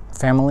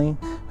 family,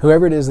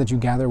 whoever it is that you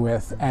gather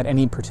with at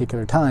any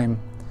particular time,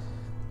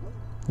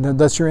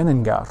 that's your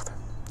innengard.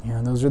 You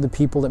know, those are the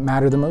people that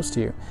matter the most to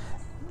you.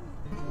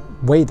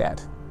 Weigh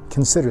that.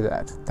 Consider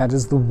that. That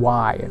is the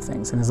why of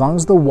things. And as long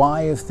as the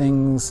why of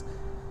things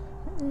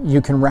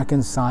you can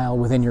reconcile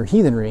within your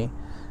heathenry,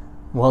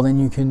 well, then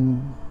you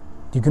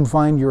can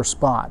find your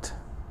spot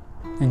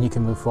and you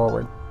can move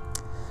forward.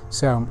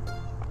 So,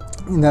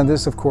 now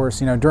this, of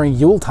course, you know, during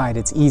Yuletide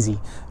it's easy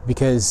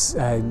because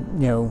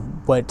you know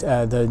what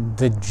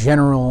the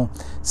general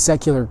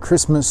secular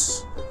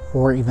Christmas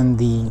or even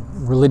the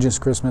religious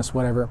Christmas,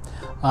 whatever,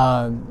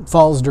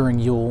 falls during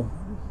Yule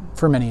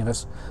for many of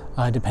us,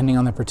 depending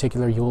on the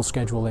particular Yule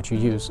schedule that you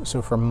use.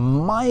 So for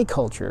my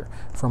culture,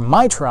 for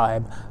my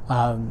tribe,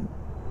 the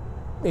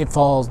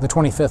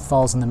 25th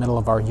falls in the middle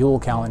of our Yule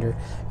calendar.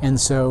 And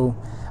so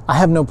I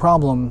have no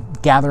problem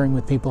gathering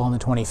with people on the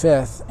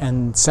 25th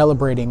and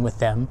celebrating with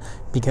them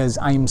because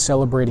I am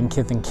celebrating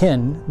kith and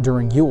kin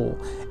during Yule.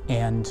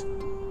 And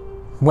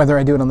whether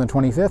I do it on the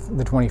 25th,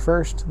 the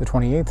 21st, the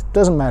 28th,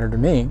 doesn't matter to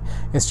me.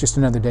 It's just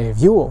another day of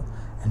Yule.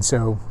 And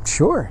so,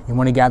 sure, you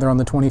want to gather on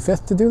the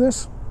 25th to do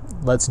this?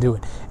 Let's do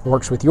it. It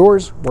works with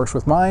yours, works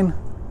with mine,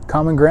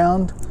 common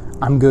ground,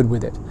 I'm good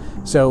with it.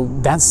 So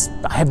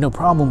I have no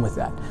problem with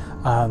that.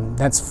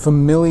 That's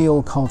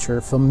familial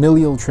culture,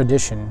 familial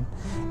tradition,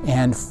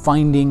 and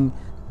finding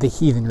the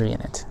heathenry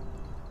in it.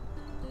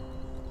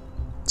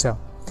 So,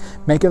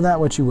 make of that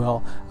what you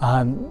will.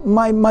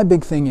 My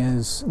big thing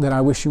is that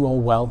I wish you all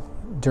well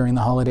during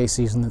the holiday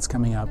season that's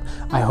coming up.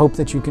 I hope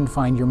that you can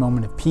find your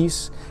moment of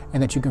peace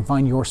and that you can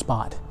find your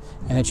spot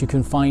and that you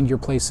can find your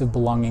place of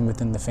belonging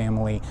within the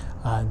family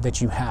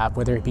that you have,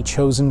 whether it be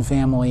chosen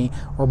family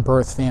or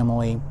birth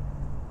family,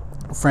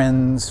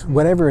 friends,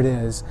 whatever it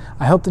is.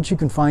 I hope that you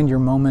can find your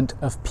moment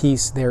of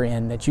peace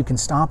therein, that you can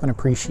stop and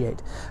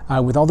appreciate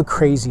with all the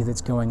crazy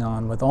that's going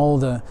on, with all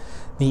the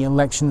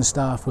election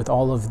stuff, with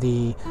all of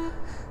the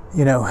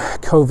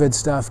COVID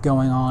stuff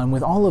going on,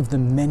 with all of the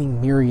many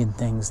myriad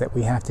things that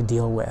we have to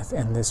deal with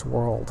in this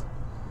world.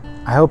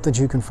 I hope that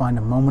you can find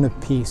a moment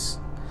of peace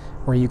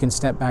where you can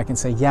step back and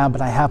say, yeah,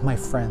 but I have my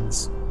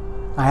friends.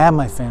 I have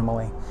my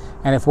family.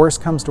 And if worse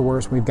comes to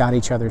worse, we've got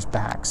each other's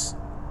backs.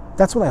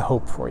 That's what I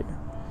hope for you.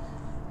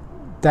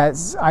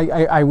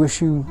 I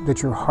wish you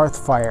that your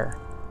hearth fire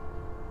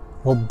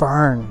will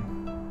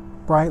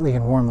burn brightly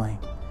and warmly,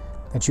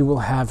 that you will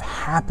have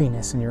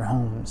happiness in your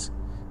homes.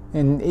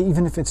 And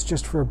even if it's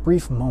just for a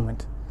brief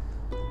moment,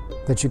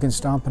 that you can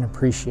stop and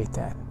appreciate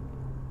that.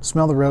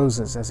 Smell the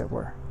roses, as it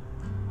were.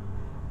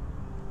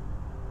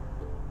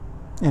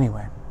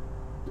 Anyway,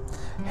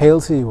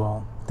 hail to you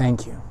all.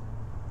 Thank you.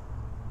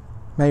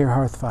 May your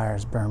hearth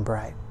fires burn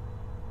bright.